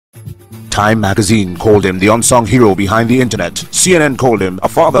Time magazine called him the unsung hero behind the internet. CNN called him a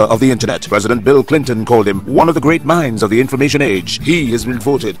father of the internet. President Bill Clinton called him one of the great minds of the information age. He has been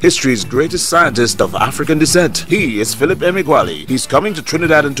voted history's greatest scientist of African descent. He is Philip Emeagwali. He's coming to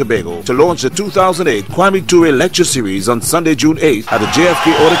Trinidad and Tobago to launch the 2008 Kwame Ture lecture series on Sunday, June 8th at the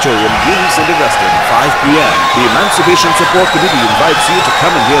JFK Auditorium, East St. Augustine, 5 p.m. The Emancipation Support Committee invites you to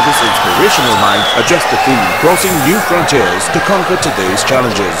come and hear this inspirational mind address the theme, Crossing New Frontiers to Conquer Today's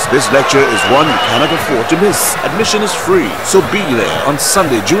Challenges. This lecture is one you cannot afford to miss. Admission is free, so be there on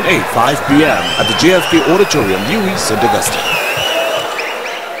Sunday, June 8th, 5 p.m. at the JFK Auditorium, East St. Augustine.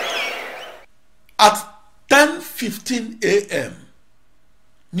 At 10:15 a.m.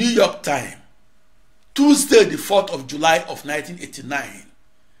 New York time, Tuesday the 4th of July of 1989,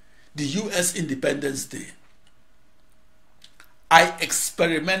 the U.S. Independence Day, I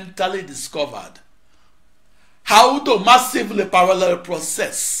experimentally discovered how to massively parallel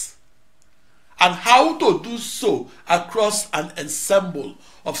process and how to do so across an ensemble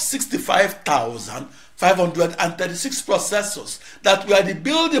of 65,536 processors that were the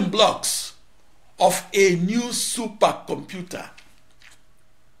building blocks of a new supercomputer.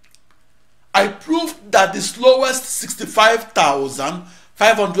 I proved that the slowest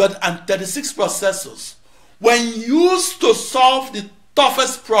 65,536 processors, when used to solve the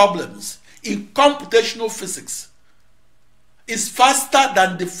toughest problems in computational physics, is faster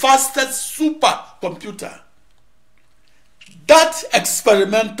than the fastest supercomputer. That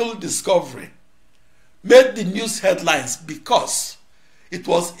experimental discovery made the news headlines because it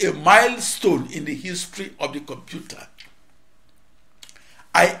was a milestone in the history of the computer.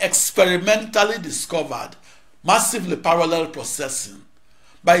 I experimentally discovered massively parallel processing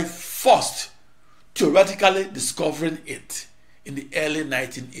by first theoretically discovering it in the early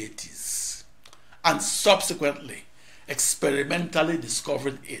 1980s and subsequently experimentally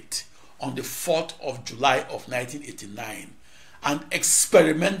discovering it on the 4th of July of 1989 and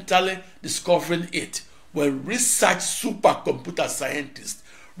experimentally discovering it when research supercomputer scientists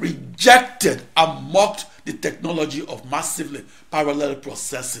rejected and mocked the technology of massively parallel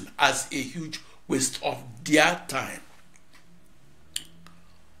processing as a huge waste of their time.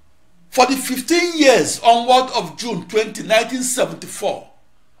 For the 15 years onward of June 20, 1974,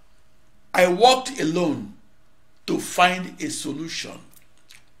 I worked alone to find a solution.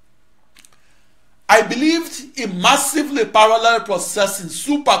 I believed in massively parallel processing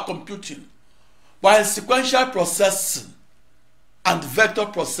supercomputing, while sequential processing and vector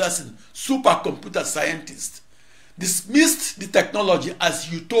processing supercomputer scientists dismissed the technology as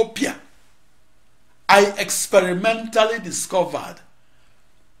utopia. I experimentally discovered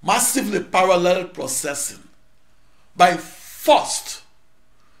massively parallel processing by first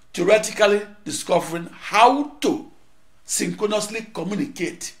theoretically discovering how to synchronously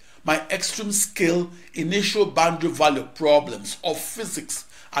communicate my extreme scale initial boundary value problems of physics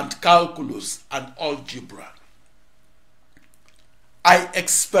and calculus and algebra. I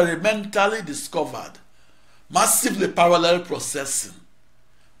experimentally discovered massively parallel processing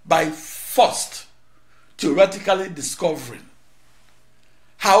by first theoretically discovering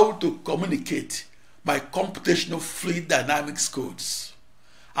how to communicate my computational fluid dynamics codes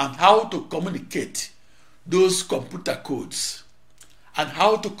and how to communicate those computer codes and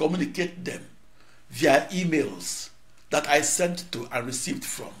how to communicate them via emails that I sent to and received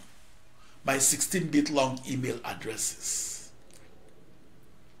from my 16-bit long email addresses.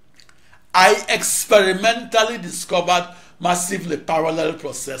 I experimentally discovered massively parallel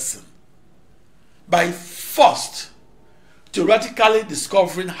processing by first theoretically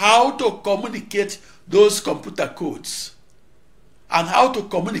discovering how to communicate those computer codes and how to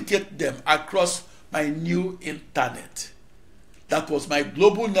communicate them across my new internet. That was my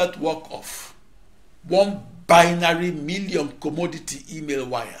global network of 1 binary million commodity email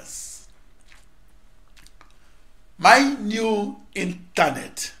wires. My new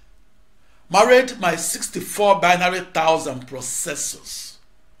internet married my 64 binary thousand processors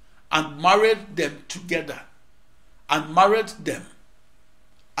and married them together and married them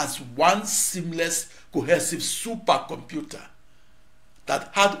as one seamless, cohesive supercomputer that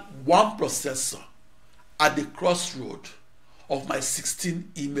had one processor at the crossroad of my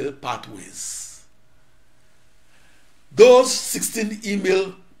 16 email pathways. Those 16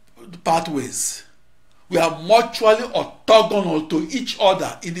 email pathways were mutually orthogonal to each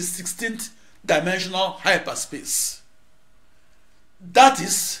other in the 16th dimensional hyperspace. That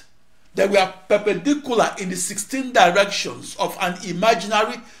is, they were perpendicular in the 16 directions of an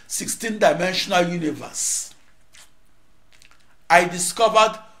imaginary 16-dimensional universe. I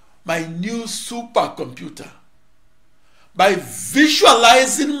discovered my new supercomputer by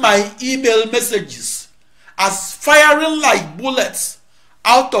visualizing my email messages as firing like bullets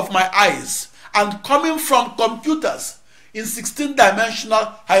out of my eyes and coming from computers in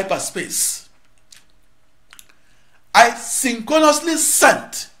 16-dimensional hyperspace. I synchronously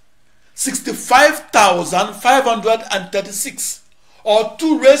sent 65,536 or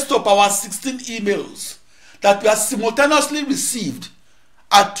 2 raised to power 16 emails that were simultaneously received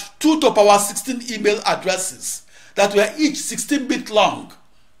at 2 to power 16 email addresses that were each 16-bit long.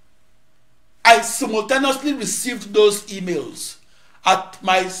 I simultaneously received those emails at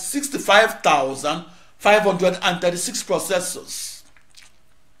my 65,536 processors.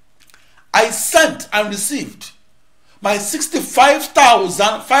 I sent and received my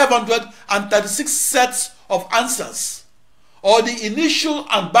 65,536 sets of answers, or the initial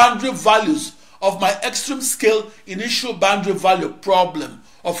and boundary values of my extreme scale initial boundary value problem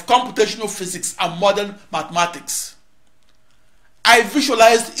of computational physics and modern mathematics. I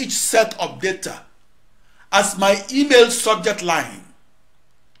visualized each set of data as my email subject line.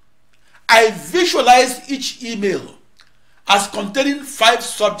 I visualized each email as containing 5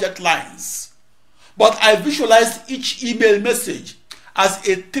 subject lines, but I visualized each email message as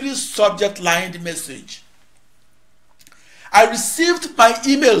a 3 subject lined message. I received my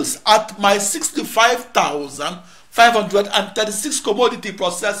emails at my 65,536 commodity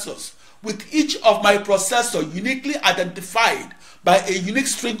processors, with each of my processor uniquely identified by a unique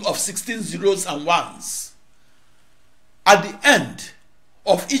string of 16 zeros and ones. At the end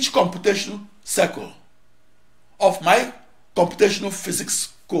of each computational cycle of my computational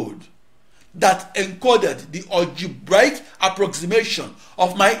physics code that encoded the algebraic approximation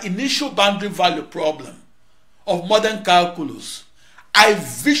of my initial boundary value problem of modern calculus, I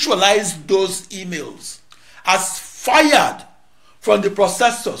visualized those emails as fired from the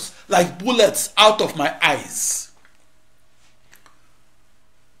processors like bullets out of my eyes.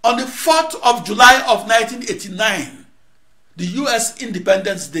 On the 4th of July of 1989, the US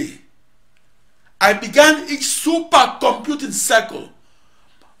Independence Day, I began each supercomputing cycle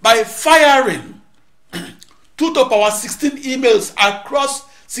by firing 2 to power 16 emails across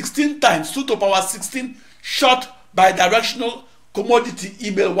 16 times 2 to power 16 short bidirectional commodity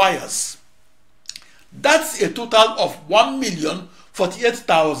email wires. That's a total of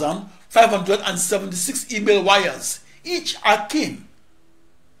 1,048,576 email wires, each akin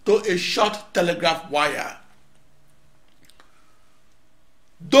to a short telegraph wire.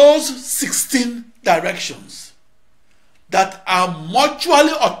 Those 16 directions that are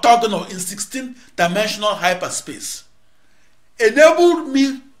mutually orthogonal in 16-dimensional hyperspace enabled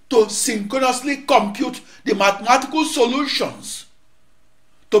me to synchronously compute the mathematical solutions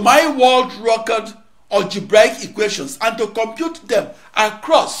to my world record algebraic equations and to compute them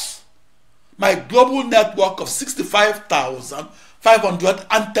across my global network of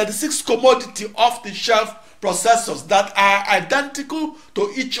 65,536 commodity off-the-shelf processors that are identical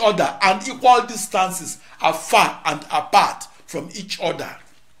to each other and equal distances afar and apart from each other.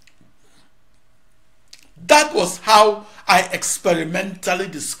 That was how I experimentally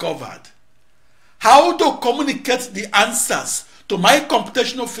discovered how to communicate the answers to my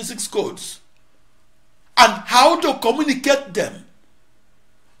computational physics codes and how to communicate them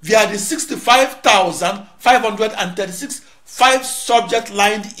via the 65,536 5-subject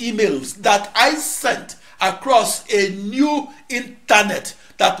lined emails that I sent across a new internet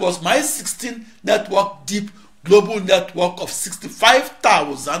that was my 16 network deep global network of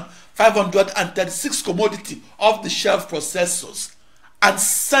 65,536 commodity off-the-shelf processors, and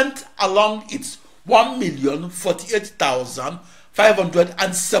sent along its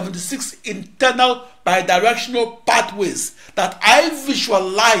 1,048,576 internal bidirectional pathways that I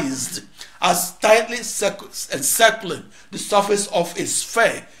visualized as tightly encircling the surface of a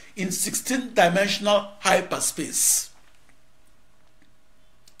sphere in 16-dimensional hyperspace.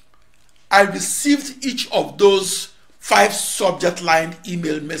 I received each of those 5 subject lined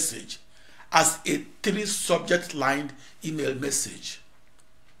email message as a 3 subject lined email message.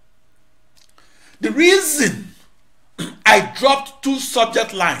 The reason I dropped 2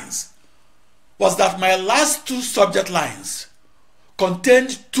 subject lines was that my last 2 subject lines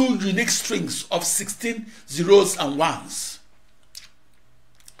contained 2 unique strings of 16 zeros and ones.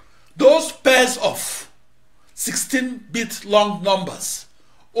 Those pairs of 16-bit long numbers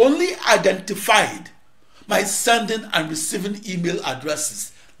only identified my sending and receiving email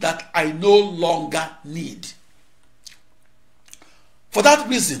addresses that I no longer need. For that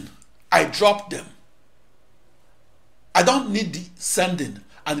reason, I dropped them. I don't need the sending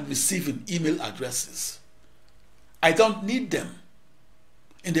and receiving email addresses. I don't need them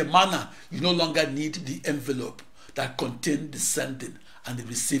in the manner you no longer need the envelope that contained the sending and the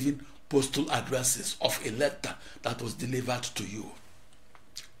receiving postal addresses of a letter that was delivered to you.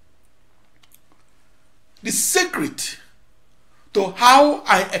 The secret to how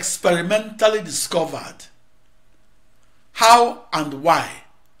I experimentally discovered how and why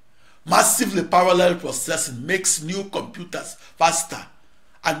massively parallel processing makes new computers faster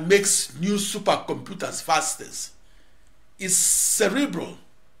and makes new supercomputers fastest is cerebral,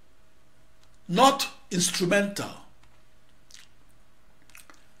 not instrumental.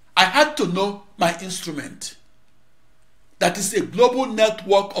 I had to know my instrument, that is a global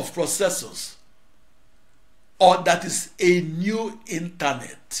network of processors, or that is a new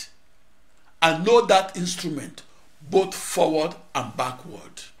internet, and know that instrument both forward and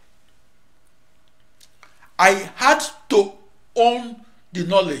backward. I had to own the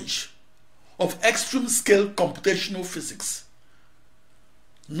knowledge of extreme scale computational physics,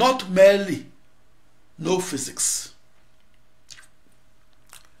 not merely know physics.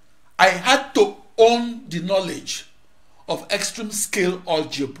 I had to own the knowledge of extreme scale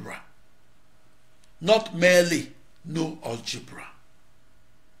algebra, not merely know algebra.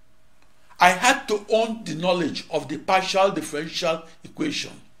 I had to own the knowledge of the partial differential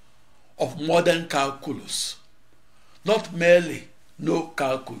equation of modern calculus, not merely know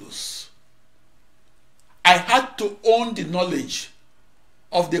calculus. I had to own the knowledge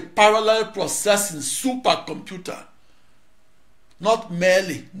of the parallel processing supercomputer, not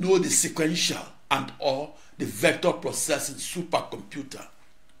merely know the sequential and or the vector processing supercomputer.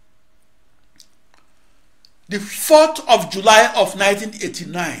 The 4th of July of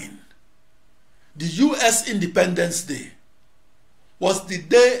 1989, the US Independence Day, was the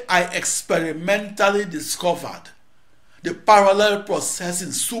day I experimentally discovered the parallel processing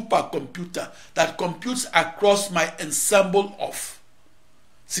supercomputer that computes across my ensemble of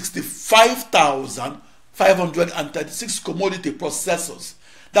 65,536 commodity processors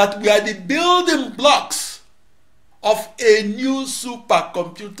that were the building blocks of a new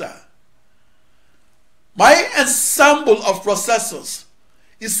supercomputer. My ensemble of processors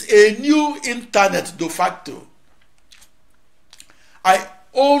is a new internet de facto. I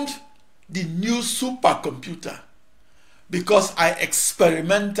owned the new supercomputer because I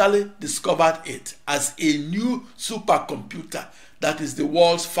experimentally discovered it as a new supercomputer that is the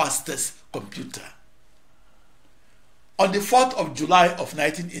world's fastest computer. On the 4th of July of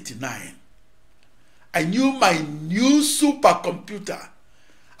 1989, I knew my new supercomputer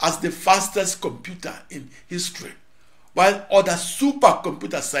as the fastest computer in history, while other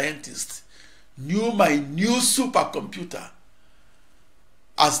supercomputer scientists knew my new supercomputer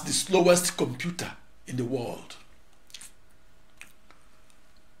as the slowest computer in the world.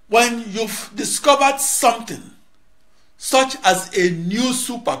 When you've discovered something, such as a new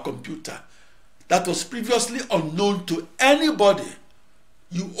supercomputer that was previously unknown to anybody,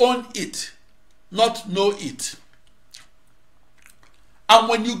 you own it, not know it. And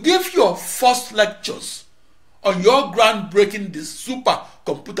when you give your first lectures on your groundbreaking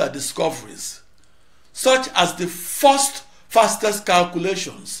supercomputer discoveries, such as the first fastest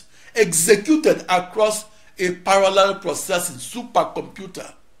calculations executed across a parallel processing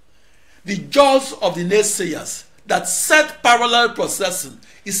supercomputer, the jaws of the naysayers that said parallel processing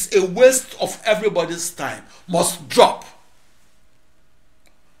is a waste of everybody's time must drop.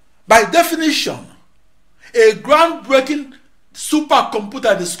 By definition, a groundbreaking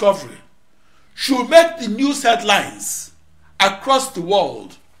supercomputer discovery should make the news headlines across the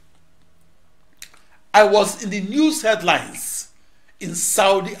world. I was in the news headlines in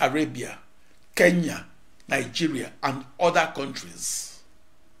Saudi Arabia, Kenya, Nigeria, and other countries.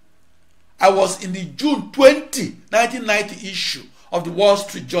 I was in the June 20, 1990 issue of the Wall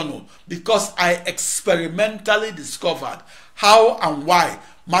Street Journal because I experimentally discovered how and why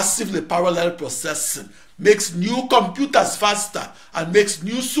massively parallel processing makes new computers faster and makes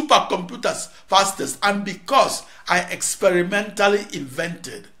new supercomputers fastest, and because I experimentally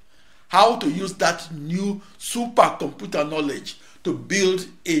invented how to use that new supercomputer knowledge to build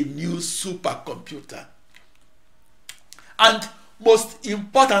a new supercomputer. And most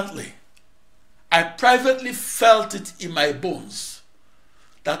importantly, I privately felt it in my bones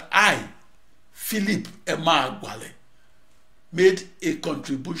that I, Philip Emeagwali, made a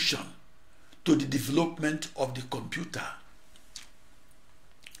contribution to the development of the computer.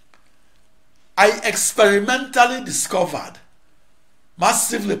 I experimentally discovered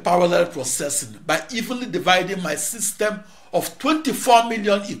massively parallel processing by evenly dividing my system of 24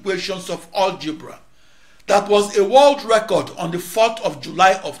 million equations of algebra. That was a world record on the 4th of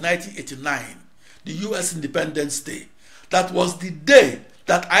July of 1989, the US Independence Day. That was the day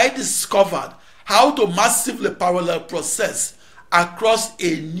that I discovered how to massively parallel process across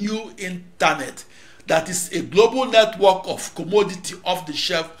a new internet that is a global network of commodity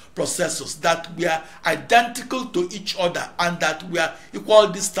off-the-shelf processors that were identical to each other and that were equal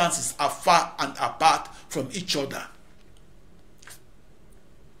distances afar and apart from each other.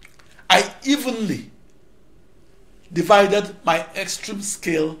 I evenly divided my extreme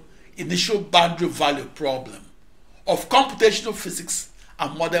scale initial boundary value problem of computational physics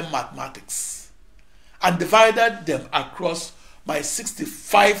and modern mathematics and divided them across my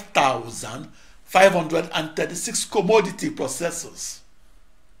 65,536 commodity processors.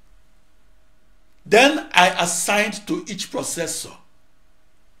 Then I assigned to each processor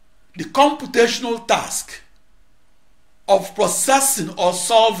the computational task of processing or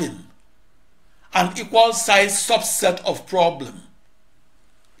solving an equal-sized subset of problem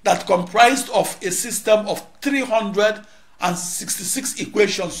that comprised of a system of 366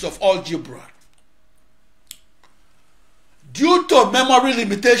 equations of algebra. Due to memory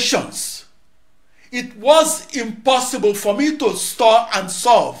limitations, it was impossible for me to store and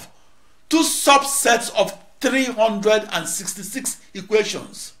solve two subsets of 366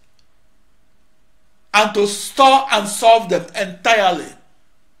 equations and to store and solve them entirely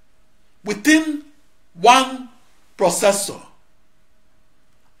within one processor.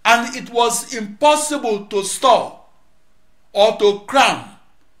 And it was impossible to store or to cram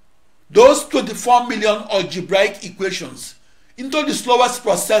those 24 million algebraic equations into the slowest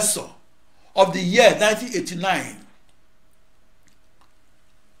processor of the year 1989.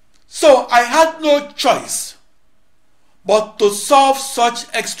 So I had no choice but to solve such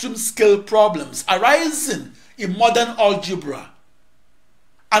extreme scale problems arising in modern algebra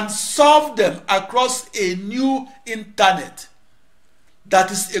and solve them across a new internet that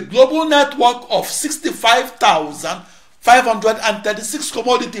is a global network of 65,536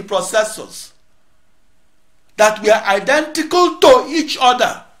 commodity processors that were identical to each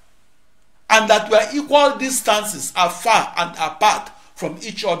other and that were equal distances afar and apart from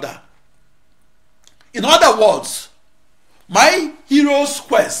each other. In other words, my hero's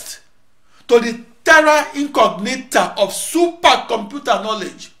quest to the terra incognita of supercomputer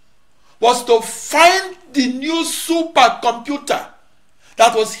knowledge was to find the new supercomputer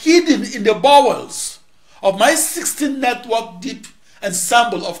that was hidden in the bowels of my 16-network deep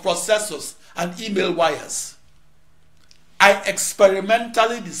ensemble of processors and email wires. I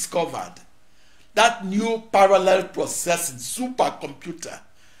experimentally discovered that new parallel processing supercomputer,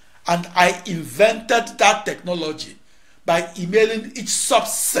 and I invented that technology by emailing each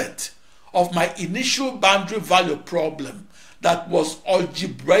subset of my initial boundary value problem that was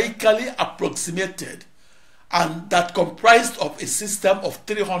algebraically approximated and that comprised of a system of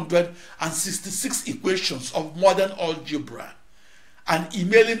 366 equations of modern algebra, and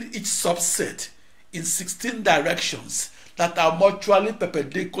emailing each subset in 16 directions that are mutually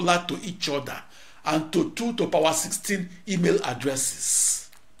perpendicular to each other and to 2 to the power 16 email addresses.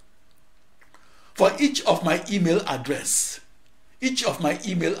 For each of my email address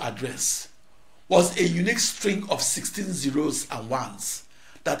was a unique string of 16 zeros and ones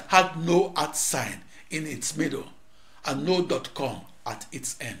that had no @ sign in its middle and no .com at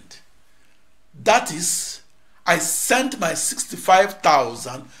its end. That is, I sent my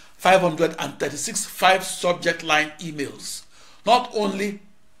 65,536 5-subject line emails not only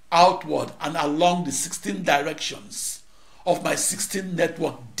outward and along the 16 directions of my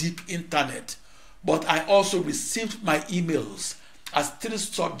 16-network deep internet, but I also received my emails as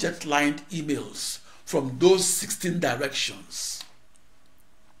 3-subject-lined emails from those 16 directions.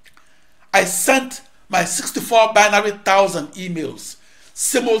 I sent my 64 binary thousand emails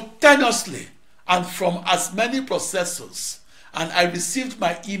simultaneously and from as many processors, and I received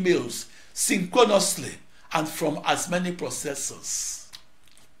my emails synchronously and from as many processors.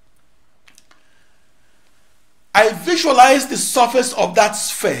 I visualized the surface of that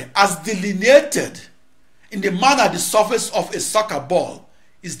sphere as delineated in the manner the surface of a soccer ball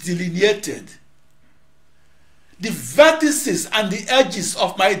is delineated. The vertices and the edges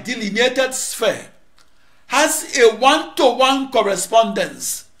of my delineated sphere has a one-to-one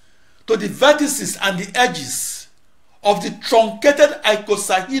correspondence to the vertices and the edges of the truncated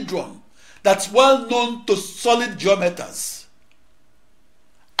icosahedron that's well known to solid geometers.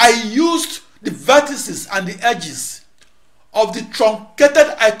 I used the vertices and the edges of the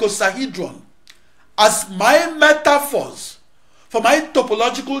truncated icosahedron as my metaphors for my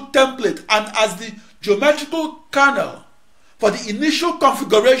topological template and as the geometrical kernel for the initial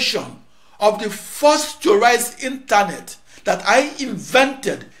configuration of the first theorized internet that I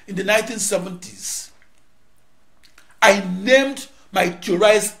invented in the 1970s. I named my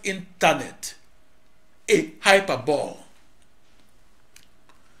theorized internet a hyperbole.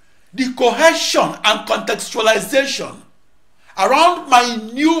 The cohesion and contextualization around my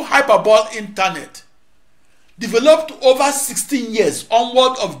new hyperbole internet developed over 16 years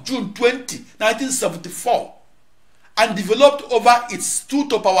onward of June 20, 1974, and developed over its 2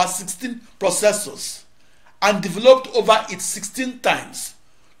 to the power 16 processors, and developed over its 16 times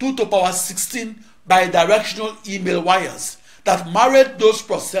 2 to the power 16 bidirectional email wires that married those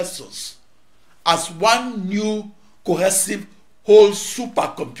processors as one new cohesive whole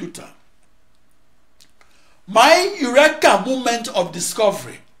supercomputer. My eureka moment of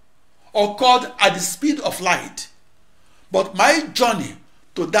discovery occurred at the speed of light, but my journey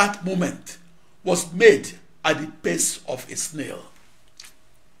to that moment was made at the pace of a snail.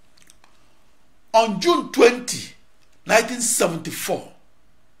 On June 20, 1974,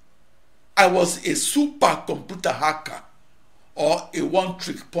 I was a supercomputer hacker, or a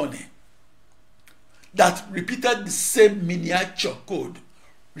one-trick pony, that repeated the same miniature code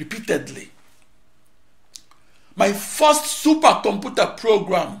repeatedly. My first supercomputer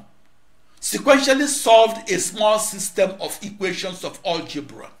program sequentially solved a small system of equations of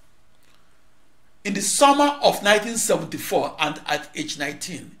algebra. In the summer of 1974 and at age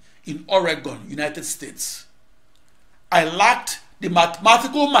 19 in Oregon, United States, I lacked the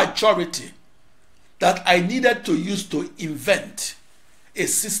mathematical maturity that I needed to use to invent a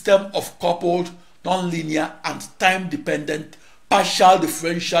system of coupled, nonlinear, and time-dependent partial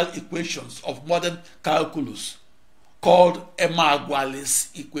differential equations of modern calculus called Emeagwali's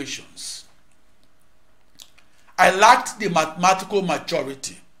equations. I lacked the mathematical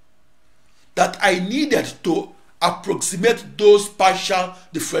maturity that I needed to approximate those partial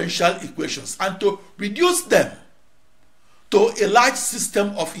differential equations and to reduce them to a large system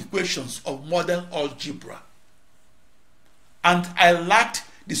of equations of modern algebra. And I lacked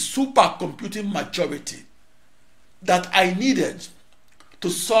the supercomputing maturity that I needed to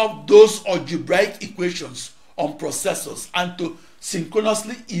solve those algebraic equations on processors and to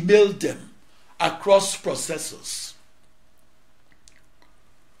synchronously email them across processors.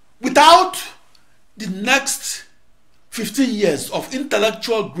 Without the next 15 years of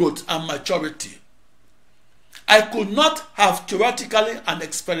intellectual growth and maturity, I could not have theoretically and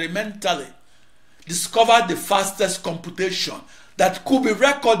experimentally discovered the fastest computation that could be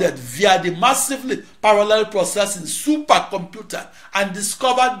recorded via the massively parallel processing supercomputer and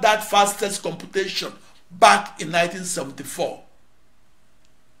discovered that fastest computation back in 1974.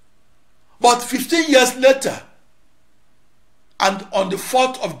 But 15 years later, and on the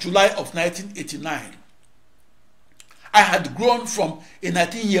 4th of July of 1989, I had grown from a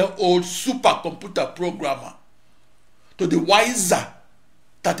 19-year-old supercomputer programmer to the wiser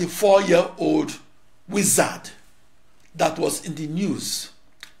 34-year-old wizard that was in the news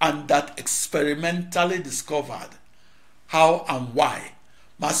and that experimentally discovered how and why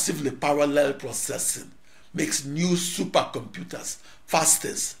massively parallel processing makes new supercomputers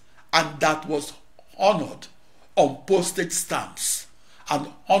fastest, and that was honored on postage stamps and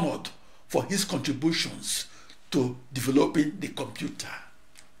honored for his contributions to developing the computer.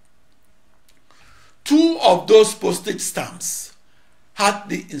 2 of those postage stamps had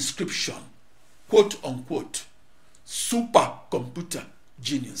the inscription, quote unquote, supercomputer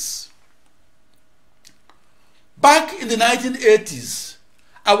genius. Back in the 1980s,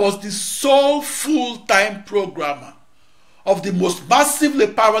 I was the sole full-time programmer of the most massively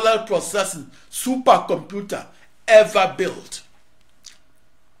parallel processing supercomputer ever built.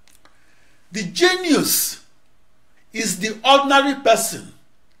 The genius is the ordinary person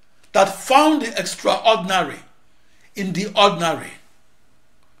that found the extraordinary in the ordinary.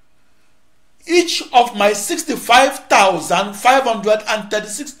 Each of my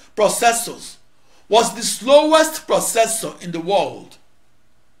 65,536 processors was the slowest processor in the world.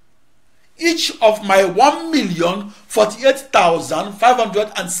 Each of my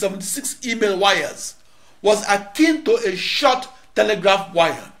 1,048,576 email wires was akin to a short telegraph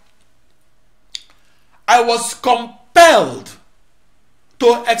wire. I was compelled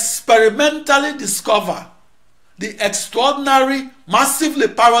to experimentally discover the extraordinary massively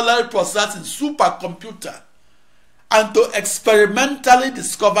parallel processing supercomputer and to experimentally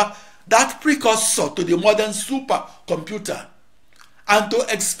discover that precursor to the modern supercomputer and to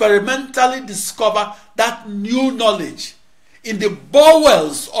experimentally discover that new knowledge in the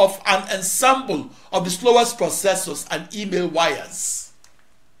bowels of an ensemble of the slowest processors and email wires.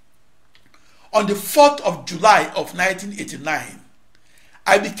 On the 4th of July of 1989,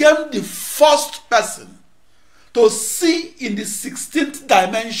 I became the first person to see in the 16th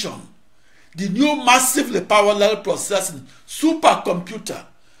dimension the new massively parallel processing supercomputer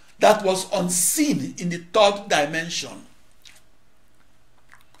that was unseen in the third dimension.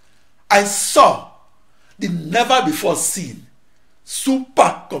 I saw the never before seen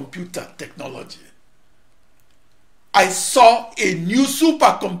supercomputer technology. I saw a new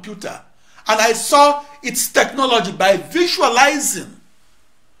supercomputer, and I saw its technology by visualizing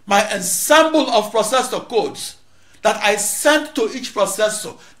my ensemble of processor codes that I sent to each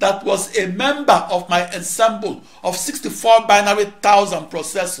processor that was a member of my ensemble of 64 binary thousand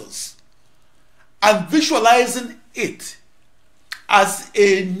processors, and visualizing it as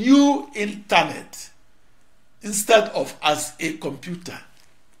a new internet instead of as a computer.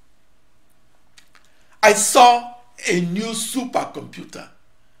 I saw a new supercomputer,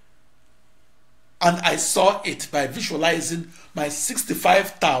 and I saw it by visualizing my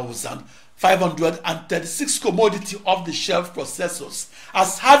 65,536 commodity off-the-shelf processors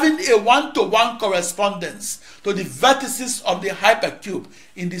as having a one-to-one correspondence to the vertices of the hypercube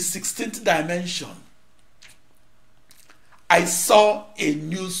in the 16th dimension. I saw a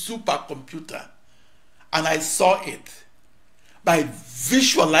new supercomputer, and I saw it by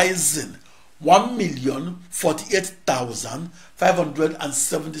visualizing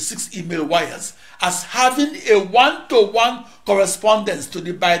 1,048,576 email wires as having a one-to-one correspondence to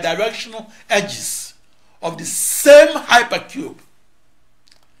the bidirectional edges of the same hypercube.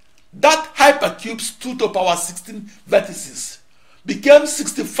 That hypercube's 2 to the power 16 vertices became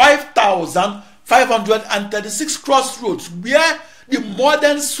 65,536 crossroads where the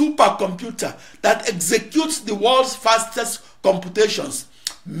modern supercomputer that executes the world's fastest computations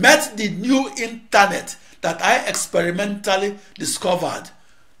met the new internet that I experimentally discovered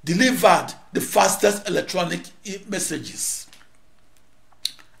delivered the fastest electronic messages.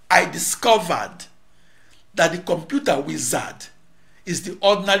 I discovered that the computer wizard is the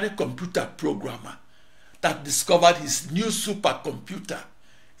ordinary computer programmer that discovered his new supercomputer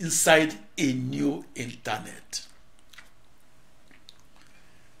inside a new internet.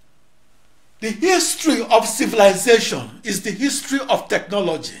 The history of civilization is the history of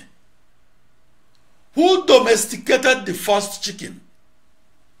technology. Who domesticated the first chicken?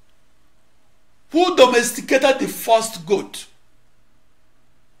 Who domesticated the first goat?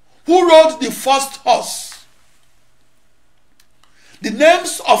 Who rode the first horse? The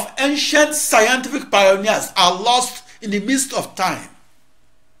names of ancient scientific pioneers are lost in the midst of time.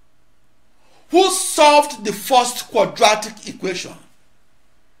 Who solved the first quadratic equation?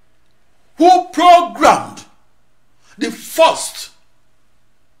 Who programmed the first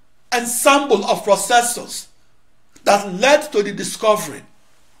ensemble of processors that led to the discovery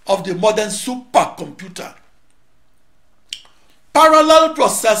of the modern supercomputer? Parallel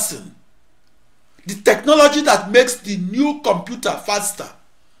processing, the technology that makes the new computer faster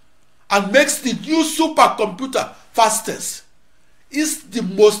and makes the new supercomputer fastest, is the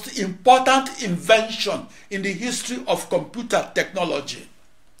most important invention in the history of computer technology.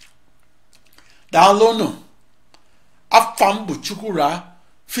 Daalụnụ, afam bụ Chukwura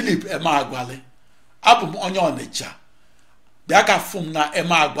Philip Emeagwali, abụ m onye Ọnịcha. Bịa ka fụ m na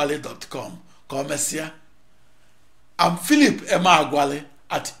emeagwali.com ka o mesịa. I'm Philip Emeagwali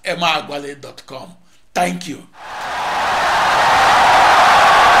at emeagwali.com. Thank you.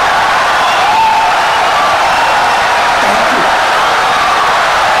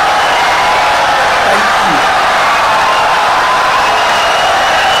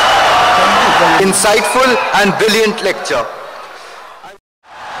 Insightful and brilliant lecture.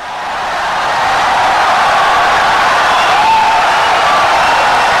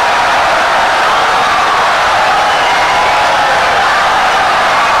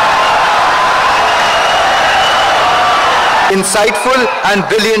 Insightful and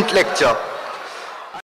brilliant lecture.